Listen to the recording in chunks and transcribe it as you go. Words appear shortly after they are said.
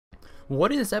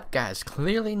What is up, guys?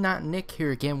 Clearly Not Nick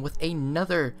here again with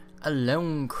another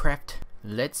AloneCraft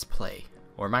Let's Play.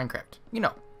 Or Minecraft. You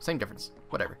know, same difference.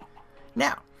 Whatever.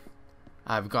 Now,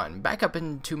 I've gotten back up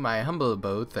into my humble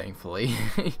abode, thankfully.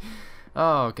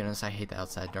 Oh, goodness, I hate the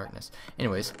outside darkness.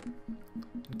 Anyways,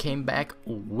 came back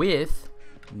with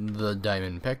the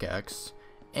diamond pickaxe,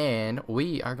 and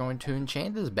we are going to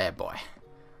enchant this bad boy.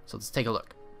 So let's take a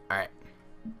look. Alright.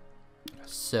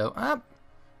 So, I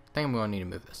think I'm going to need to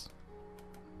move this.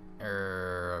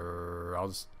 I'll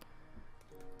just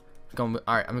go.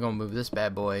 Alright, I'm going to move this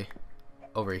bad boy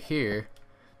over here,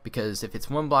 because if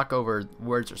it's one block over,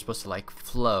 words are supposed to like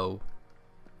flow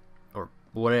or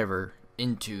whatever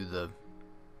into the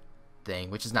thing,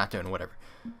 which is not doing whatever.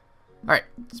 Alright,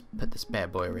 let's put this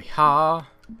bad boy over here.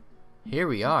 Here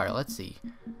we are. Let's see.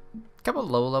 A couple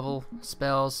low level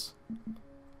spells,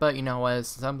 but you know what?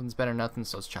 Something's better than nothing,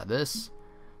 so let's try this.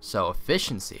 So,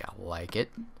 efficiency, I like it.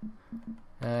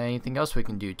 Anything else we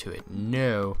can do to it?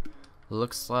 No.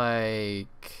 Looks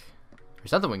like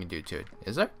there's nothing we can do to it.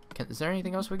 Is there? Is there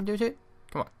anything else we can do to it?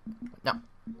 Come on. No.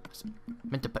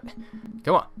 Meant to put.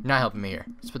 Come on. You're not helping me here.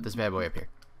 Let's put this bad boy up here.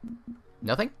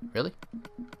 Nothing? Really?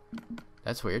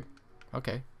 That's weird.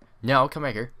 Okay. No, come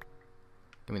back here.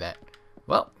 Give me that.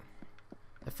 Well,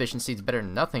 efficiency is better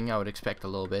than nothing. I would expect a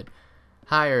little bit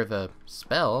higher of a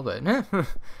spell, but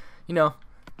you know,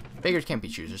 beggars can't be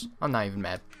choosers. I'm not even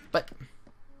mad. But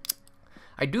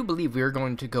I do believe we are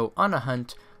going to go on a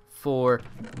hunt for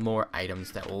more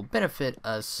items that will benefit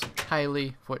us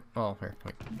highly. Oh, here,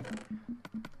 wait.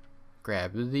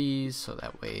 Grab these so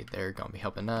that way they're gonna be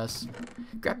helping us.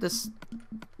 Grab this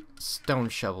stone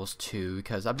shovels too,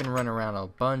 because I've been running around a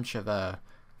bunch of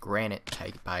granite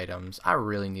type items. I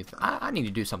really need. I need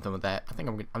to do something with that. I think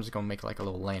I'm just gonna make like a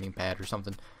little landing pad or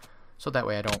something, so that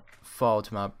way I don't fall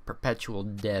to my perpetual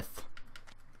death.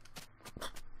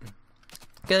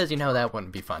 Because, you know, that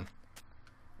wouldn't be fun.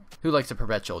 Who likes a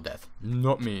perpetual death?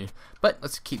 Not me. But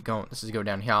let's keep going. Let's just go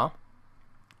down here.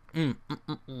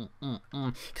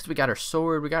 Because we got our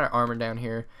sword, we got our armor down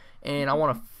here. And I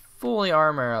want to fully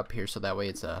armor up here so that way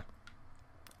it's a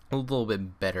little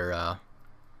bit better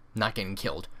not getting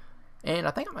killed. And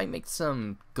I think I might make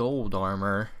some gold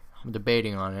armor. I'm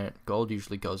debating on it. Gold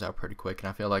usually goes out pretty quick, and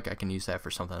I feel like I can use that for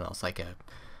something else, like a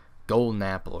golden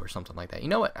apple or something like that. You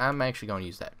know what? I'm actually going to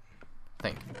use that.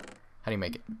 Think. How do you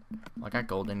make it? Well, I got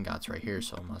gold ingots right here,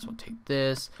 so I might as well take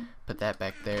this, put that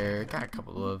back there. Got a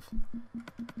couple of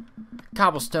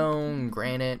cobblestone,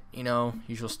 granite, you know,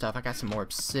 usual stuff. I got some more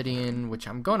obsidian, which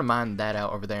I'm going to mine that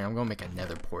out over there, and I'm going to make a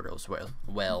nether portal as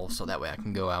well, so that way I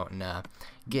can go out and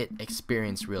get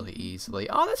experience really easily.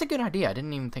 Oh, that's a good idea. I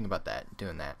didn't even think about that,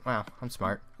 doing that. Wow, I'm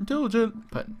smart.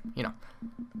 Intelligent, but, you know.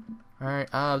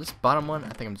 Alright, this bottom one, I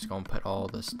think I'm just going to put all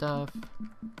the stuff.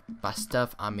 By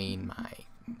stuff, I mean my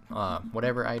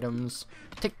whatever items.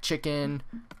 Take the chicken,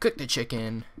 cook the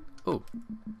chicken. Ooh,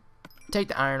 take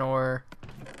the iron ore.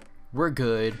 We're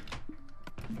good.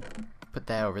 Put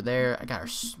that over there. I got our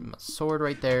sword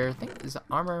right there. I think is the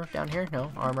armor down here.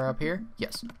 No, armor up here.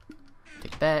 Yes.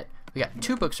 Take that. We got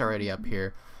 2 books already up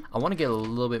here. I want to get a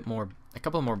little bit more, a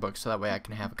couple more books, so that way I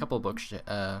can have a couple of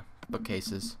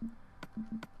bookcases.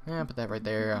 Yeah, put that right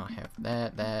there. I'll have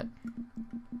that.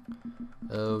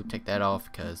 Oh, take that off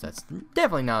because that's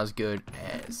definitely not as good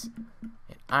as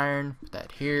an iron. Put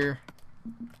that here.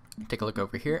 Take a look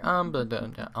over here. I'm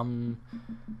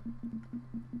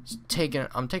taking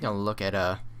a look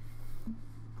at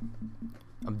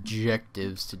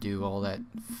objectives to do all that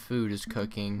food is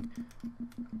cooking.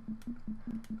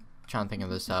 Trying to think of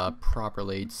this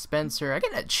properly. Dispenser. I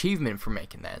get an achievement for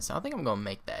making that, so I think I'm gonna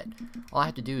make that. All I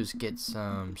have to do is get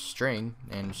some string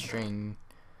and string.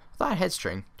 I thought I had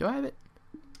string. Do I have it?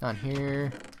 Not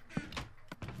here.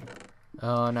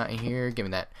 Oh, not in here. Give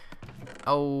me that.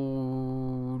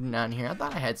 Oh, not in here. I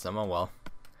thought I had some. Oh well.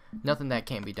 Nothing that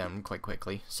can't be done quite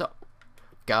quickly. So,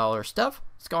 got all our stuff.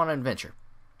 Let's go on an adventure.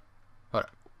 Hold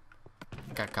up.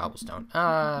 Got cobblestone.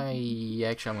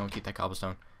 Actually, I'm gonna keep that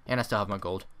cobblestone, and I still have my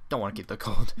gold. Don't want to keep the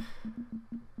gold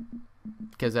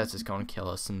because that's just gonna kill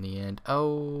us in the end.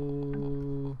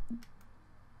 Oh,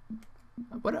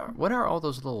 what are all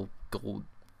those little gold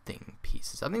thing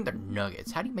pieces? I think they're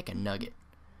nuggets. How do you make a nugget?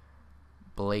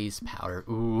 Blaze powder.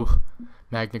 Ooh,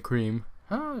 magna cream.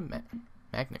 Oh,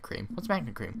 magna cream. What's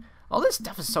magna cream? All this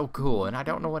stuff is so cool, and I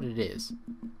don't know what it is.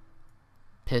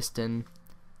 Piston.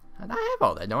 I have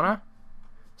all that, don't I?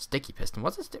 Sticky piston.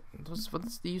 What's the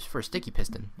use for a sticky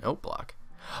piston? Oak block.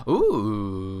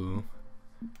 Ooh,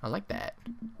 I like that.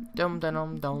 Dum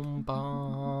dum dum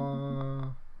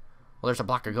ba. Well, there's a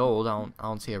block of gold. I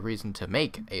don't see a reason to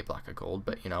make a block of gold,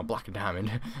 but, you know, a block of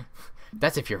diamond.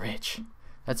 That's if you're rich.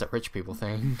 That's a rich people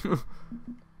thing.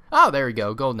 Oh, there we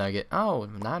go. Gold nugget. Oh,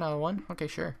 9 out of 1. Okay,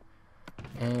 sure.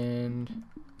 And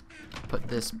put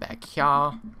this back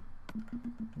here.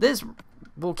 This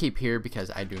we'll keep here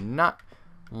because I do not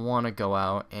want to go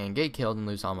out and get killed and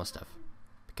lose all my stuff.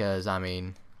 Because, I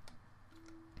mean,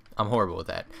 I'm horrible with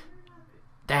that.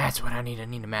 That's what I need. I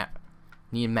need a map.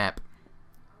 Need a map.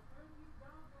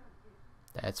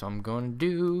 That's what I'm going to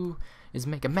do, is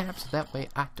make a map so that way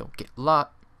I don't get lost.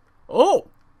 Oh!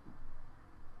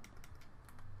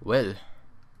 Well.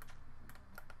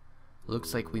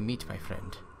 Looks like we meet, my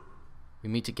friend. We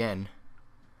meet again.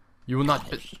 You will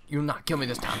not kill me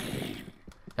this time.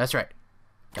 That's right.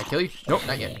 Can I kill you? Nope,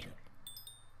 not yet.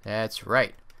 That's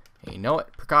right. Hey, you know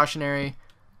what? Precautionary.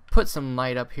 Put some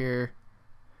light up here.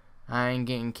 I ain't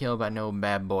getting killed by no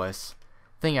bad boys.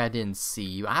 Think I didn't see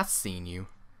you. I seen you.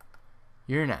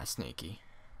 You're not sneaky.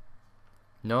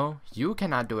 No, you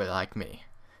cannot do it like me.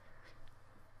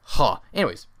 Huh.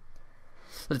 Anyways,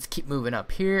 let's keep moving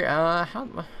up here.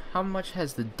 How much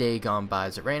has the day gone by?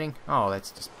 Is it raining? Oh,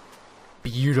 that's just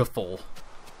beautiful.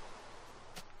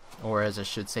 Or as I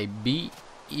should say, beautiful.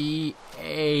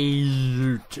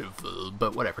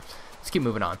 But whatever. Let's keep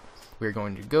moving on. We're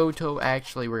going to go to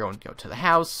the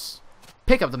house.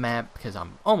 Pick up the map because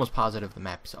I'm almost positive the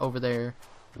map is over there.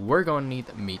 We're going to need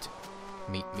the meat.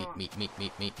 Meat.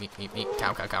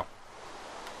 Cow.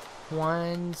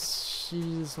 One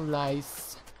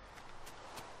slice.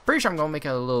 Pretty sure I'm gonna make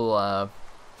a little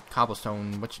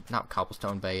cobblestone, not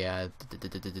cobblestone, but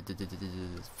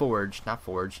forge, not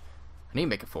forge. I need to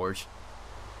make a forge.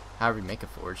 However you make a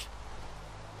forge.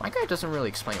 Minecraft doesn't really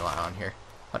explain a lot on here.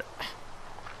 But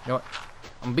you know what?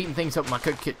 I'm beating things up with my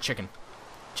cooked chicken.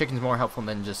 Chicken's more helpful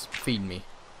than just feeding me.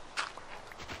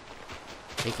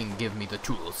 They can give me the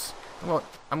tools.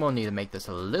 I'm going to need to make this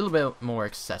a little bit more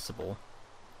accessible.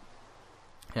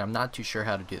 And I'm not too sure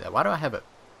how to do that. Why do I have it?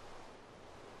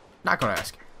 Not going to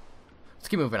ask. Let's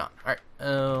keep moving on. Alright.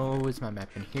 Oh, is my map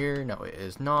in here? No, it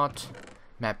is not.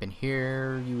 Map in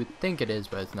here. You would think it is,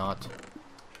 but it's not.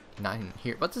 Not in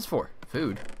here. What's this for?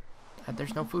 Food.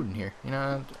 There's no food in here. You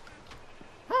know.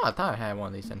 Oh, I thought I had one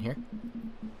of these in here.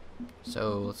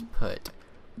 So, let's put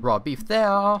raw beef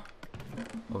there.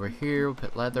 Over here, we'll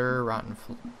put leather, rotten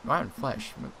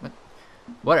flesh.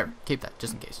 Whatever, keep that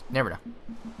just in case. Never know.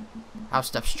 I have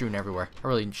stuff strewn everywhere. I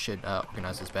really should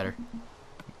organize this better.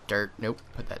 Dirt, nope.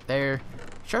 Put that there.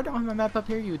 Sure, I don't have my map up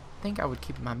here. You would think I would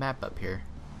keep my map up here.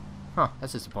 Huh?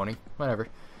 That's disappointing. Whatever.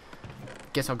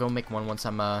 Guess I'll go make one once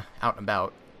I'm out and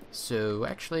about. So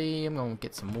actually, I'm gonna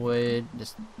get some wood.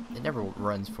 Just it never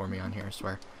runs for me on here, I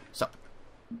swear. So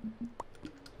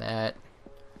that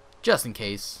just in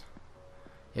case.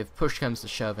 If push comes to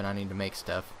shove and I need to make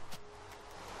stuff.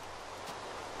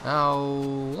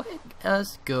 Oh, let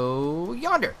us go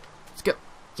yonder. Let's go.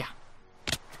 Yeah.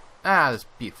 Ah, that's a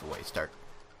beautiful way to start.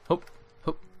 Hope.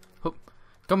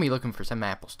 Gonna be looking for some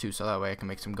apples too, so that way I can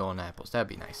make some golden apples. That'd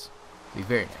be nice. Be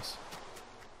very nice.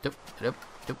 Doop.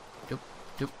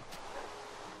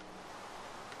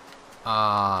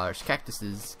 There's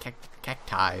cactuses,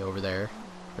 cacti over there.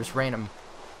 There's random.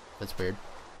 That's weird.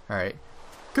 All right.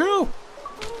 Go.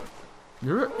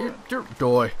 You're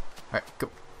die. Alright, go.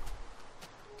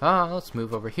 Let's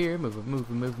move over here.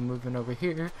 Moving over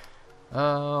here.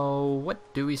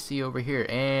 What do we see over here?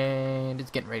 And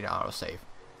it's getting ready to autosave.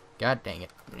 God dang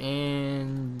it.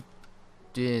 And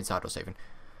it's autosaving.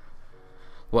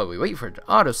 While we wait for it to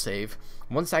autosave,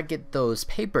 once I get those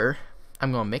paper,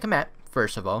 I'm going to make a map,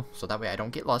 first of all, so that way I don't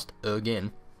get lost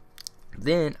again.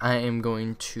 Then I am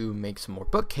going to make some more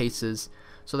bookcases,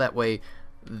 so that way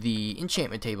the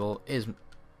enchantment table is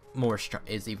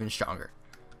even stronger,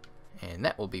 and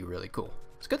that will be really cool.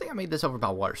 It's a good thing I made this over by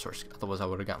a water source, otherwise I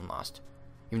would have gotten lost.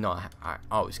 Even though I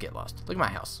always get lost. Look at my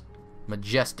house,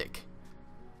 majestic.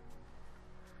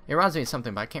 It reminds me of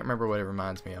something, but I can't remember what it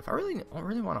reminds me of. I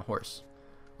really want a horse.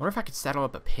 I wonder if I could saddle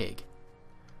up a pig.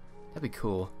 That'd be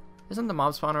cool. Isn't the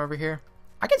mob spawner over here?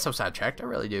 I get so sidetracked. I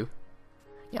really do.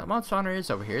 Yeah, the mob spawner is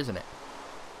over here, isn't it?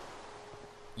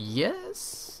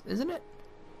 Yes, isn't it?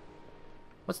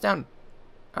 What's down?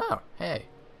 Oh, hey.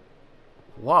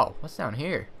 Whoa, what's down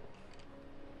here?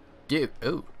 Dude,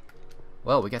 ooh.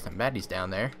 Well, we got some baddies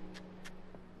down there.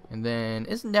 And then,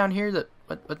 isn't down here the...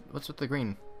 What's with the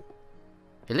green?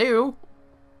 Hello?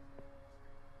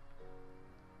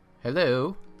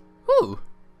 Hello? Ooh.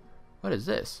 What is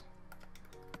this?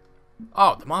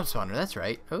 Oh, the mob spawner, that's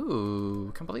right.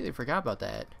 Ooh, completely forgot about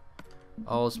that.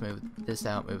 Oh, let's move this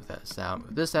out, move this out,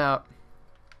 move this out.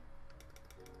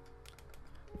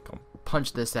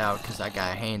 punch this out because I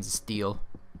got hands of steel.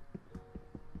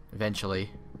 Eventually.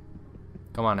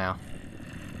 Come on now.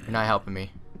 You're not helping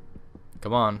me.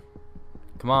 Come on.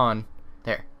 Come on.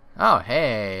 There. Oh,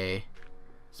 hey.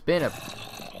 It's been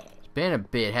a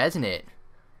bit, hasn't it?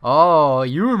 Oh,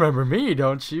 you remember me,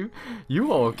 don't you?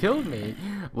 You all killed me.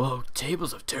 Well,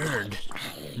 tables have turned.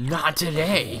 Not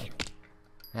today.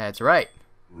 That's right.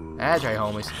 That's right,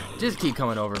 homies. Just keep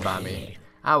coming over by me.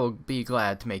 I will be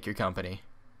glad to make your company.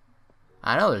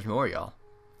 I know there's more, y'all.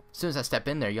 As soon as I step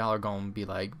in there, y'all are going to be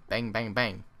like, bang, bang,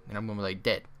 bang. And I'm going to be like,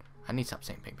 dead. I need to stop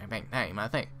saying bang, bang, bang. That ain't my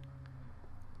thing.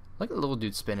 Look at the little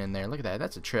dude spinning there. Look at that.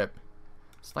 That's a trip.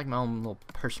 It's like my own little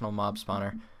personal mob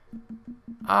spawner.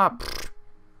 Ah, pfft.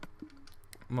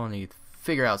 I'm going to need to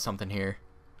figure out something here.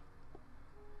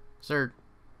 Is there...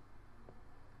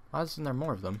 Why isn't there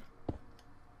more of them?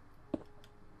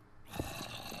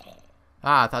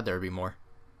 Ah, I thought there would be more.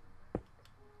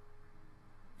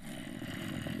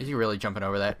 Is he really jumping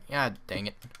over that? God dang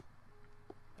it.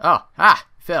 Oh,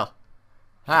 fell.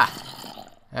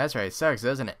 That's right, it sucks,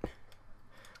 doesn't it?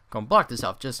 Gonna block this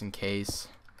off just in case.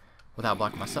 Without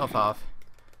blocking myself off.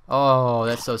 Oh,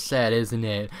 that's so sad, isn't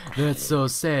it? That's so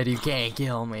sad, you can't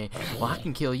kill me. Well, I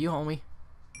can kill you, homie.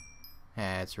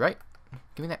 That's right.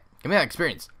 Give me that. Give me that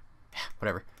experience.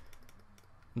 Whatever.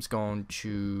 I'm just going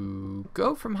to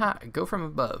go from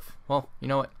above. Well, you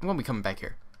know what? I'm gonna be coming back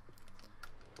here.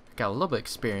 Got a little bit of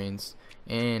experience,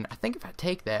 and I think if I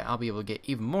take that, I'll be able to get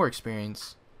even more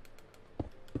experience.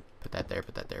 Put that there.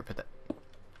 Put that there. Put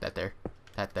that there.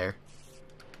 That there.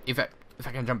 If I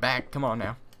can jump back, come on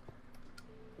now.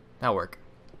 That'll work.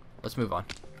 Let's move on.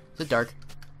 Is it dark?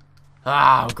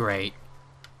 Oh, great.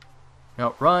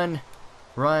 No, run.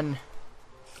 Run.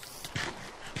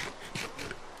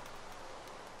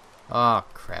 Oh,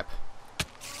 crap.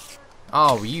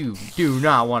 Oh, you do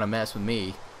not want to mess with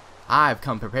me. I've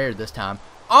come prepared this time.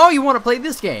 Oh, you want to play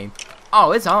this game?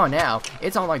 Oh, it's on now.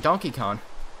 It's on like Donkey Kong.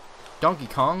 Donkey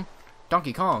Kong?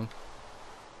 Donkey Kong.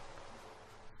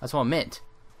 That's what I meant.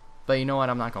 But you know what?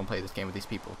 I'm not going to play this game with these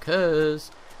people.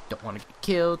 Because don't want to get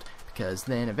killed. Because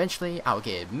then eventually I'll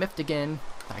get miffed again.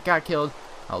 I got killed.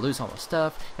 I'll lose all my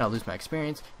stuff. And I'll lose my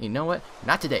experience. And you know what?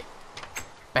 Not today.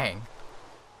 Bang.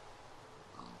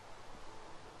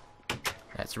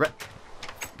 That's right.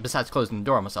 Besides closing the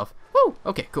door on myself. Woo!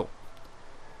 Okay, cool.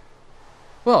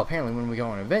 Well, apparently when we go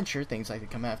on an adventure, things like to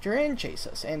come after and chase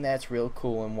us. And that's real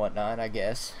cool and whatnot, I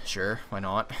guess. Sure, why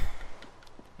not?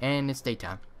 And it's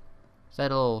daytime. Is that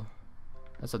a little...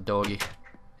 That's a doggy.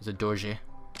 It's a doji.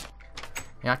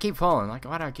 Yeah, I keep falling. Like,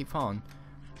 why do I keep falling?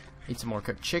 Eat some more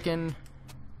cooked chicken.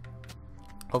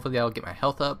 Hopefully that'll get my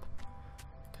health up.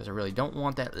 Because I really don't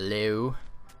want that low.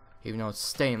 Even though it's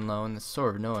staying low, and that's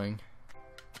sort of annoying.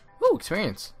 Ooh,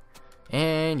 experience.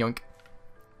 And yoink.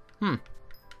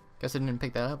 Guess I didn't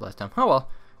pick that up last time. Oh well.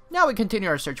 Now we continue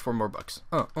our search for more books.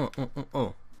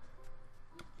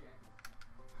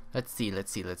 Let's see.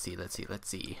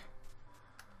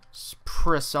 Just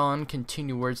press on.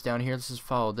 Continue words down here. Let's just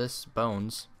follow this.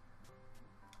 Bones.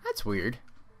 That's weird.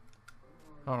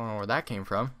 I don't know where that came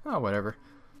from. Oh, whatever.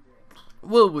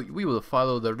 Well, we will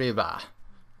follow the river.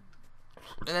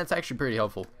 And that's actually pretty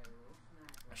helpful.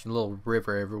 There's a little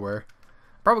river everywhere.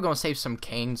 Probably gonna save some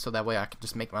cane so that way I can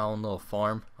just make my own little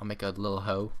farm. I'll make a little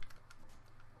hoe.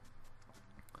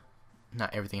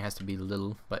 Not everything has to be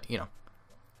little, but you know.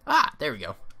 Ah, there we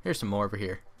go. Here's some more over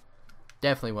here.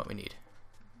 Definitely what we need.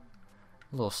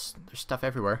 There's stuff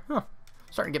everywhere. Huh.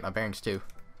 Starting to get my bearings too.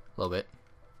 A little bit.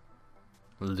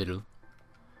 Little.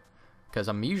 Because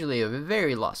I'm usually a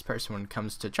very lost person when it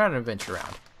comes to trying to adventure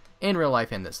around. In real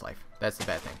life and this life. That's the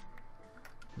bad thing.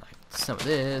 Like some of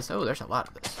this. Oh, there's a lot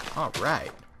of this.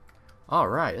 Alright.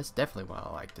 Alright, that's definitely what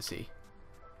I like to see.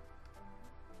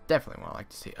 Definitely what I like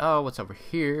to see. Oh, what's over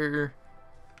here?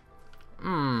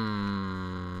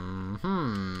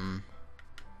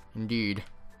 Indeed.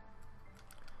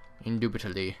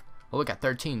 Indubitably. Well, we got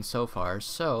 13 so far,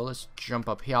 so let's jump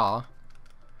up here.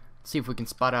 See if we can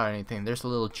spot out anything. There's a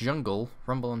little jungle.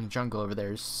 Rumble in the jungle over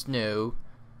there. Snow.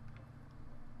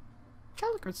 Try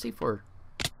to look and see for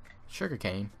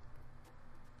sugarcane.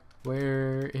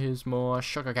 Where is more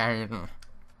sugarcane?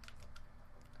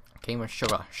 Came with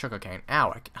sugarcane.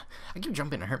 Ow! I keep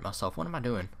jumping and hurt myself. What am I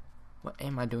doing? What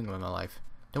am I doing with my life?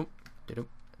 Don't.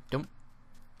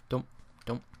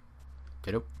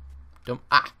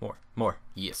 Ah, more.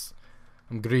 Yes.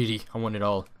 I'm greedy. I want it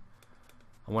all.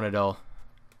 I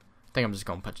think I'm just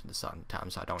gonna punch this on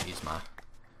time so I don't use my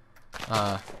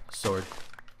sword.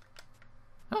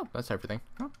 Oh, that's everything.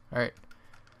 Oh, alright.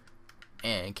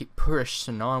 And keep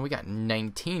pushing on. We got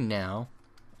 19 now.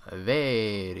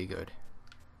 Very good.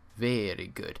 Very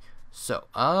good. So,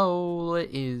 oh, what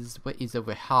is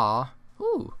over here?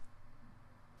 Ooh,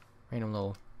 random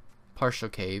little partial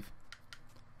cave.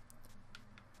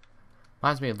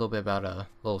 Reminds me a little bit about a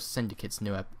little Syndicate's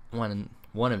new one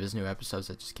of his new episodes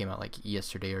that just came out like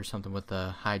yesterday or something with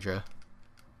the Hydra.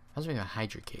 Reminds me of a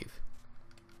Hydra cave.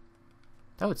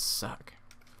 That would suck.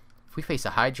 If we face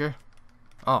a Hydra,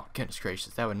 oh goodness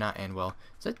gracious, that would not end well.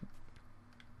 Is that?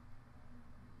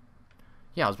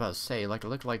 Yeah, I was about to say, like, it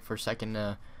looked like for a second,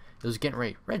 it was getting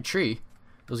ready. Red tree.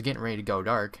 It was getting ready to go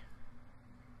dark.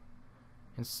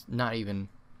 It's not even.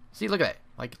 See, look at that.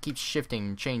 Like, it keeps shifting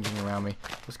and changing around me.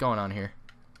 What's going on here?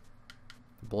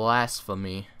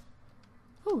 Blasphemy.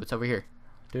 Oh, it's over here.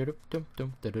 I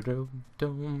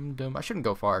shouldn't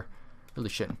go far. Really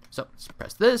shouldn't. So, let's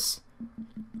press this.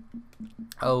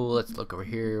 Oh, let's look over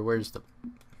here. Where's the...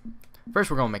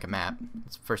 First, we're going to make a map.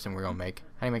 That's the first thing we're going to make.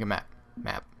 How do you make a map?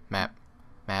 Map.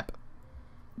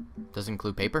 Does it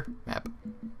include paper? Map.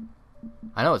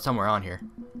 I know it's somewhere on here.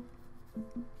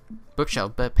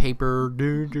 Bookshelf, but paper.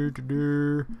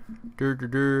 Dandelion.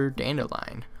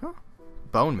 Huh?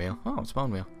 Bone meal. Oh, it's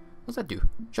bone meal. What's that do?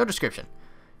 Show description.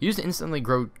 Used to instantly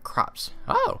grow crops.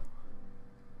 Oh.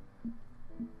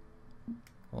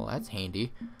 Well, that's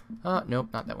handy. Nope,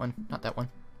 not that one. Not that one.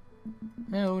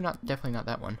 No, definitely not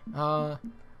that one.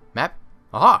 Map.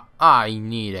 Aha! I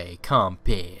need a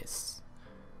compass.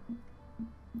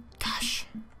 Gosh.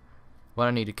 What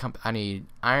I need I need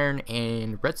iron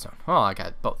and redstone. Oh, I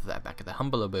got both of that back at the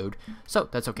humble abode. So,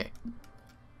 that's okay.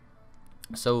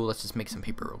 So, let's just make some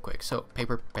paper real quick. So,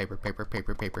 paper. Alright,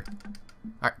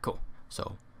 cool.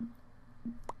 So,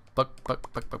 book.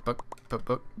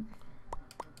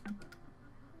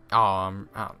 Oh,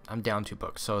 I'm down 2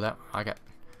 books. So, that I got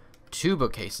 2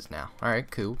 bookcases now.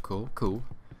 Alright, cool.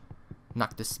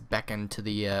 Knock this back into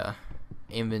the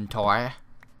inventory.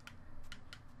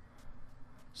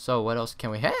 So what else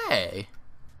can we... Hey!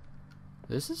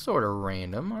 This is sort of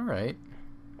random. Alright.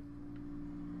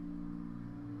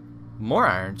 More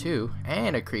iron too.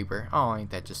 And a creeper. Oh, ain't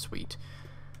that just sweet.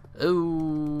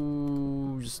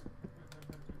 Ooh. Just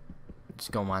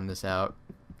gonna mine this out.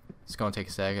 It's gonna take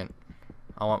a second.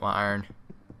 I want my iron.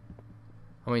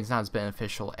 I mean, it's not as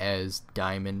beneficial as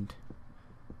diamond.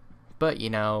 But, you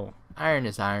know... Iron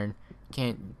is iron.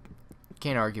 Can't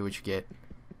argue what you get.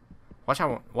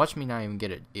 Watch me not even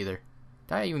get it either.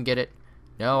 Did I even get it?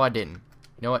 No, I didn't.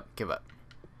 You know what? Give up.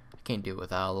 I can't do it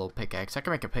without a little pickaxe. I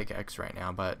can make a pickaxe right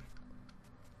now, but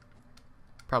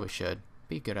probably should.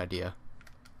 Be a good idea.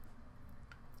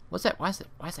 What's that? Why is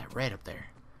that red up there?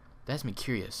 That has me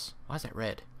curious. Why is that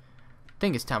red? I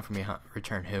think it's time for me to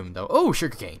return home though. Oh,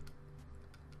 sugarcane.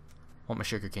 Want my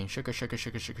sugarcane?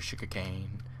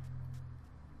 Sugarcane.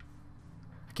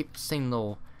 I keep seeing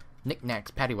little knickknacks,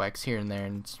 paddywhacks here and there,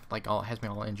 and it's like has me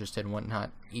all interested in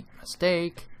whatnot. Eat my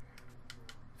steak.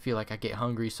 Feel like I get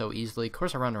hungry so easily. Of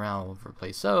course, I run around all over the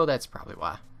place, so that's probably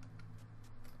why.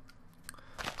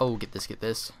 Oh, get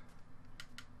this.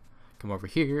 Come over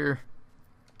here.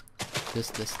 This.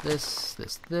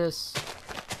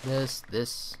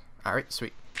 Alright,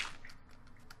 sweet.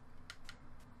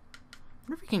 I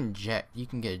wonder if you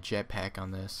can get a jetpack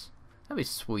on this. That'd be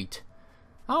sweet.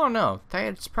 I don't know.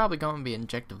 That's probably going to be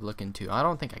injective to look into. I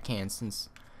don't think I can since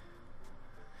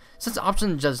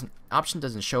option doesn't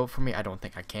show it for me. I don't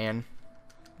think I can.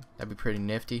 That'd be pretty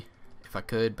nifty if I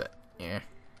could, but yeah.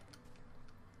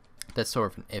 That's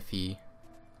sort of an iffy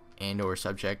and/or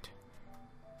subject.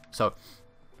 So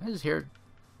I just hear.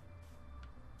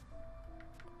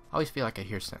 I always feel like I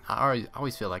hear. I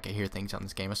always feel like I hear things on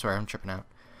this game. I swear I'm tripping out.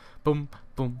 Boom,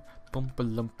 boom, boom,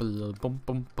 boom, boom, boom, boom,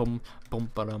 boom,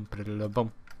 boom,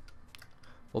 boom.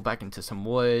 Well, back into some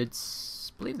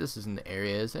woods. I believe this is in the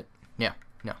area, is it? Yeah.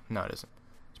 No, it isn't.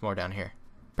 It's more down here.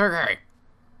 Perky!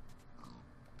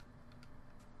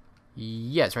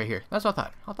 Yeah, it's right here. That's what I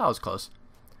thought. I thought it was close.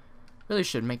 Really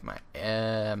should make my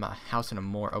my house in a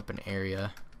more open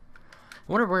area.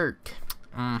 I wonder where.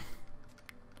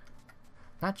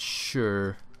 Not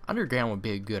sure. Underground would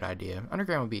be a good idea.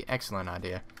 Underground would be an excellent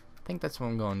idea. I think that's what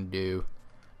I'm going to do.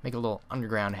 Make a little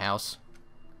underground house.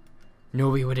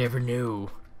 Nobody would ever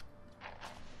know.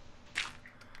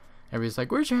 Everybody's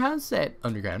like, where's your house at?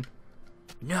 Underground.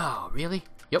 No, really?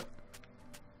 Yep.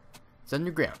 It's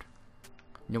underground.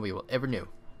 Nobody will ever know.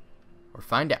 Or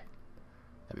find out.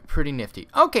 That'd be pretty nifty.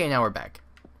 Okay, now we're back.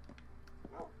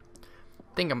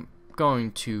 I think I'm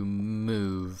going to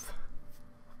move.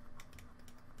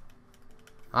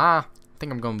 I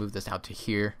think I'm going to move this out to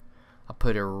here. I'll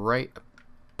put it right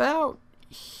about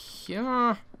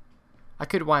here. I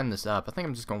could wind this up. I think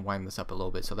I'm just going to wind this up a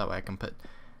little bit so that way I can put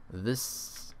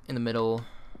this in the middle.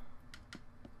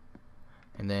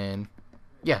 And then,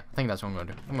 yeah, I think that's what I'm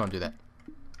gonna do. I'm gonna do that.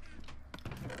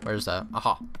 Where's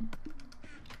aha?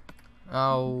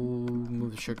 I'll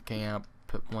move the sugar cane out,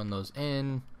 put one of those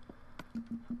in.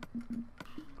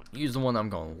 Use the one I'm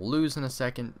going to lose in a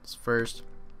second first.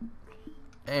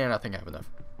 And I think I have enough.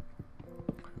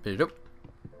 Doop.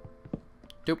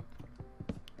 Doop.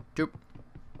 Doop.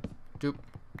 Doop.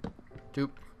 Doop.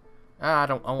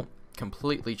 I won't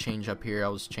completely change up here.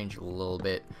 I'll just change it a little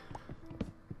bit.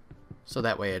 So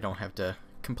that way I don't have to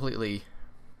completely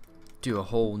do a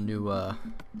whole new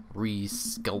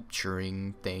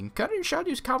re-sculpturing thing. Should I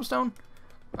use cobblestone?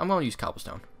 I'm going to use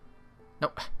cobblestone.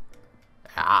 Nope.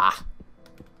 Ah.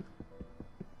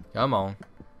 Come on.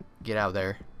 Get out of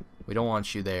there. We don't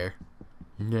want you there.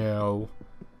 No.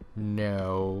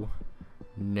 No.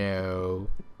 No.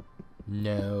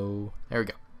 No. There we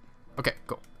go. Okay,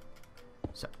 cool.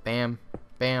 So, bam.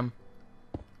 Bam.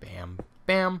 Bam.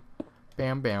 Bam.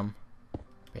 Bam. Bam.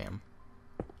 Bam.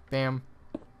 Bam.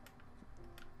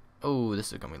 Oh,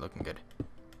 this is gonna be looking good.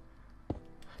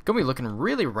 Gonna be looking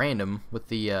really random with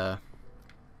the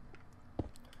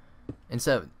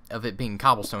instead of it being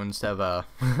cobblestone instead of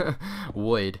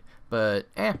wood, but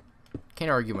can't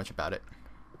argue much about it.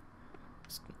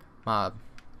 My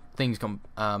thing's gonna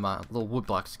my little wood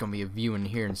block is gonna be a view in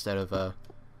here instead of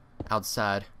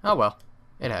outside. Oh well,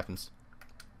 it happens.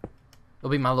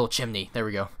 It'll be my little chimney. There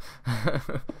we go.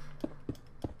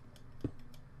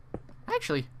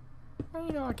 Actually, well,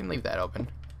 you know, I can leave that open.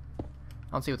 I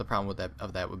don't see what the problem with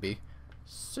that would be.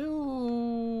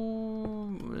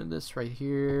 So this right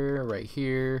here, right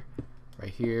here,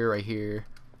 right here, right here.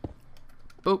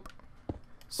 Boop.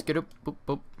 Skidoop, boop,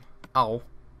 boop. Ow.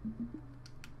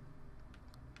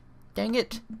 Dang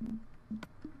it.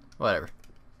 Whatever.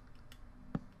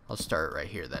 I'll start right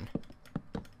here then.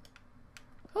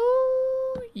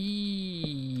 Oh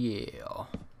yeah.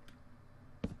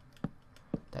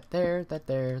 That there, that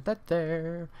there, that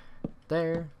there,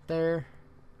 there, there.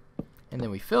 And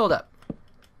then we filled up.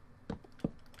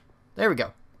 There we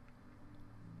go.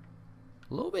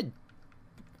 A little bit,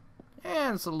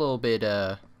 and it's a little bit,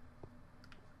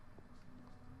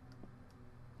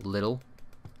 little,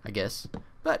 I guess.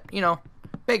 But, you know,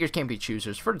 beggars can't be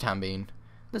choosers for the time being.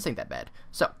 This ain't that bad.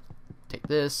 So, take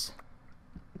this.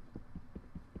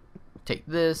 Take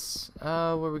this. What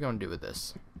are we gonna do with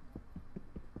this?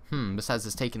 Besides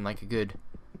this taking like a good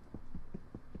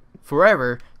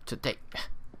forever to take.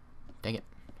 Dang it.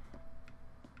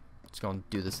 Just gonna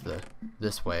do this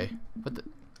way. But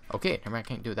okay, never mind, I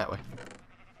can't do it that way.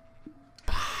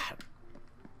 I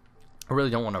really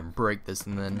don't want to break this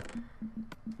and then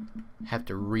have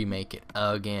to remake it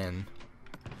again.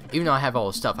 Even though I have all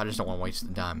the stuff, I just don't want to waste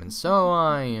the diamonds. So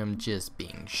I am just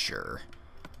being sure.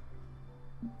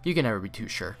 You can never be too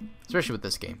sure, especially with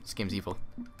this game. This game's evil.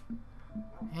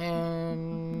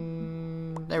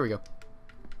 And there we go.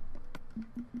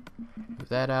 Move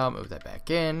that out, move that back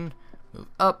in, move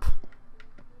up.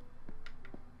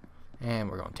 And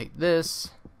we're going to take this,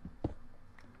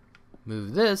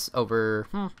 move this over,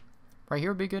 right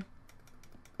here would be good.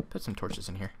 Put some torches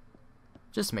in here,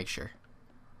 just to make sure.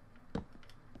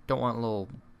 Don't want little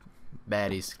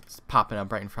baddies popping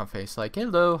up right in front of face like,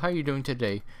 hello, how are you doing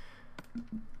today?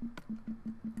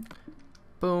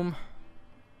 Boom.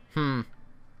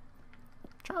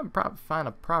 Trying to find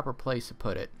a proper place to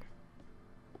put it.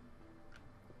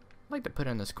 I'd like to put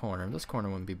it in this corner. This corner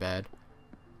wouldn't be bad.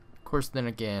 Of course, then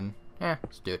again,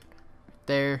 let's do it.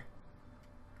 There.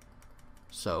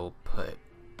 So, put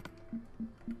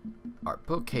our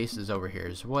bookcases over here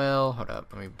as well. Hold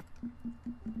up. Let me.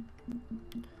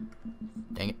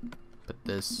 Dang it. Put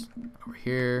this over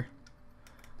here.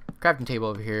 Crafting table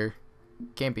over here.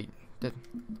 Can't be.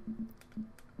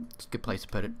 It's a good place to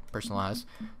put it. Personalized.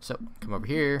 So, come over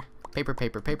here. Paper,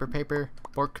 paper, paper, paper.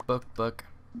 Book, book, book.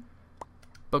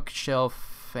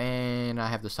 Bookshelf. And I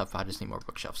have the stuff. I just need more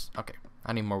bookshelves. Okay.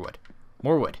 I need more wood.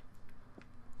 More wood.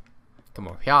 Come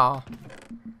over here.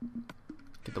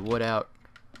 Get the wood out.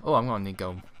 Oh, I'm going to need to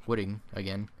go wooding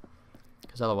again.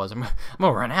 Because otherwise, I'm going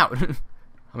to run out.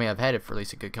 I mean, I've had it for at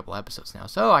least a good couple episodes now.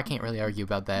 So, I can't really argue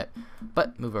about that.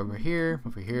 But, move over here.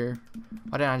 Over here.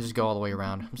 Why didn't I just go all the way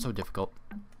around? I'm so difficult.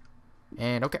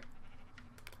 And, okay.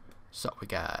 So, we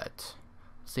got...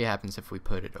 Let's see what happens if we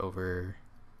put it over...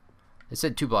 It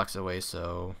said 2 blocks away,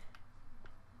 so...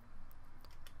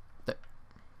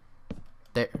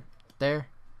 There. There.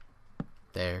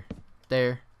 There.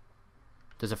 There.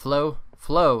 Does it flow?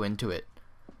 Flow into it.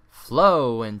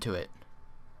 Flow into it.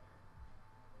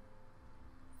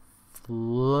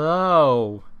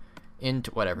 Flow into...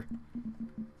 Whatever.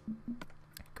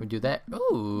 Can we do that?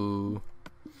 Ooh.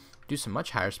 do some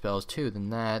much higher spells too than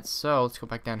that. So let's go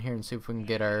back down here and see if we can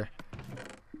get our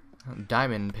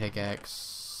diamond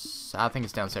pickaxe. I think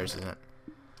it's downstairs, isn't it?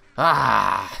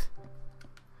 Ah!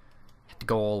 Have to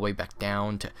go all the way back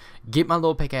down to get my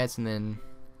little pickaxe, and then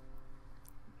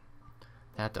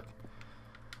I have to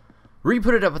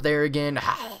re-put it up there again.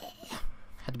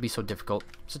 Had to be so difficult.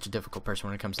 Such a difficult person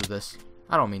when it comes to this.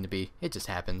 I don't mean to be. It just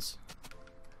happens.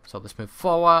 So let's move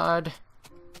forward.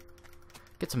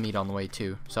 Get some meat on the way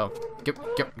too. So give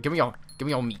me all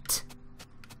meat.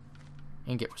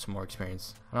 And get some more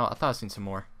experience. Oh, I thought I seen some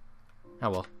more.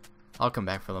 Oh well. I'll come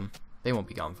back for them. They won't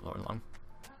be gone for long.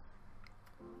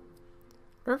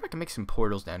 Wonder if I can make some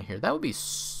portals down here. That would be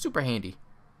super handy.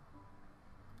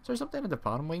 Is there something at the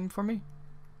bottom waiting for me?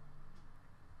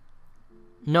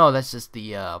 No, that's just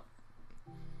the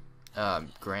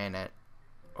granite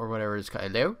or whatever it's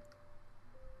called. Hello?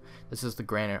 This is the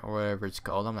granite or whatever it's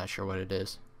called. I'm not sure what it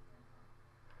is.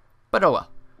 But oh well.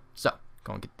 So,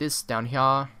 go and get this down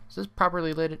here. Is this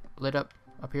properly lit up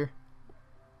here?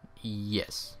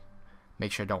 Yes.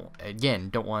 Make sure I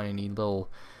don't want any little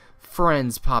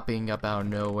friends popping up out of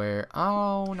nowhere.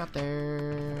 Oh, not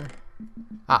there.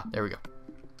 Ah, there we go.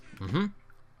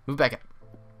 Move back up.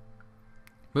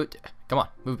 Come on,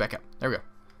 move back up. There we go.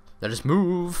 Let us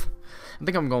move. I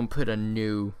think I'm going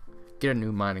to get a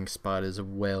new mining spot as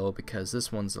well, because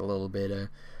this one's a little bit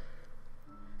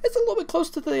it's a little bit close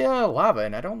to the lava,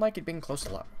 and I don't like it being close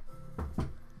to lava.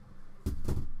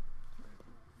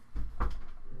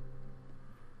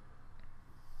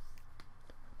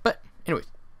 But anyways,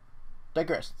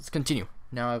 digress. Let's continue.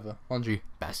 Now I have a laundry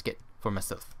basket for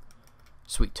myself.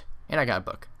 Sweet. And I got a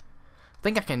book. I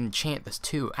think I can enchant this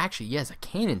too. Actually, yes, I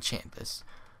can enchant this.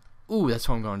 Ooh, that's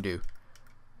what I'm going to do.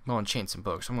 I'm going to enchant some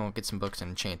books. I'm going to get some books and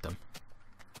enchant them.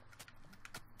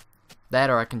 That,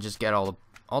 or I can just get all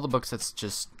the books that's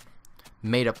just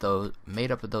made up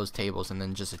of those tables and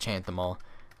then just enchant them all.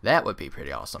 That would be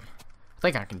pretty awesome. I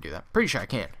think I can do that. Pretty sure I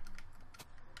can.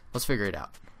 Let's figure it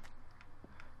out.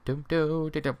 Go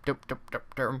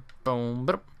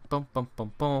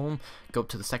up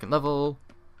to the second level.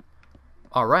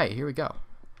 Alright, here we go.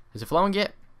 Is it flowing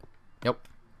yet? Nope.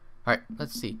 Alright,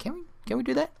 let's see. Can we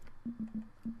do that?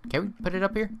 Can we put it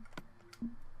up here?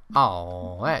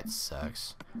 Oh, that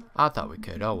sucks. I thought we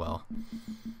could. Oh well.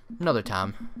 Another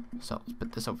time. So let's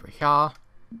put this over here.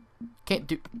 Can't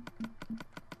do.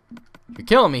 You're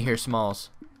killing me here, Smalls.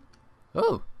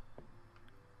 Oh.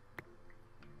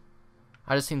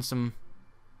 I just seen some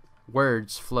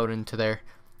words float into there.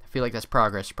 I feel like that's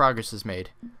progress. Progress is made.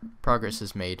 Progress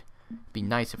is made. It'd be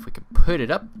nice if we could put it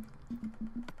up.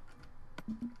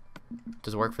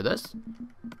 Does it work for this?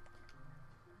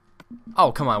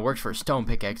 Oh, come on. It works for a stone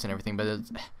pickaxe and everything, but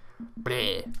it's...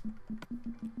 Bleh.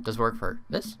 Does it work for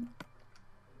this?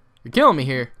 You're killing me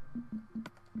here.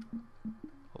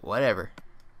 Whatever.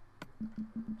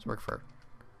 Does it work for...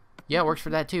 Yeah, it works for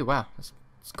that too. Wow. That's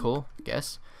cool, I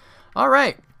guess.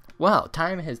 Alright. Well,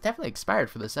 time has definitely expired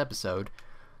for this episode.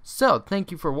 So,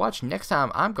 thank you for watching. Next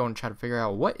time, I'm going to try to figure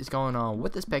out what is going on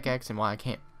with this pickaxe and why I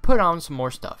can't put on some more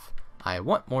stuff. I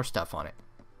want more stuff on it.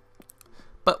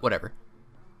 But, whatever.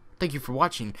 Thank you for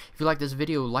watching. If you like this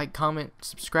video, like, comment,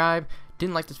 subscribe.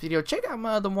 Didn't like this video, check out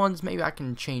my other ones. Maybe I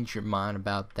can change your mind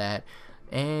about that.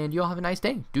 And y'all have a nice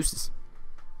day. Deuces.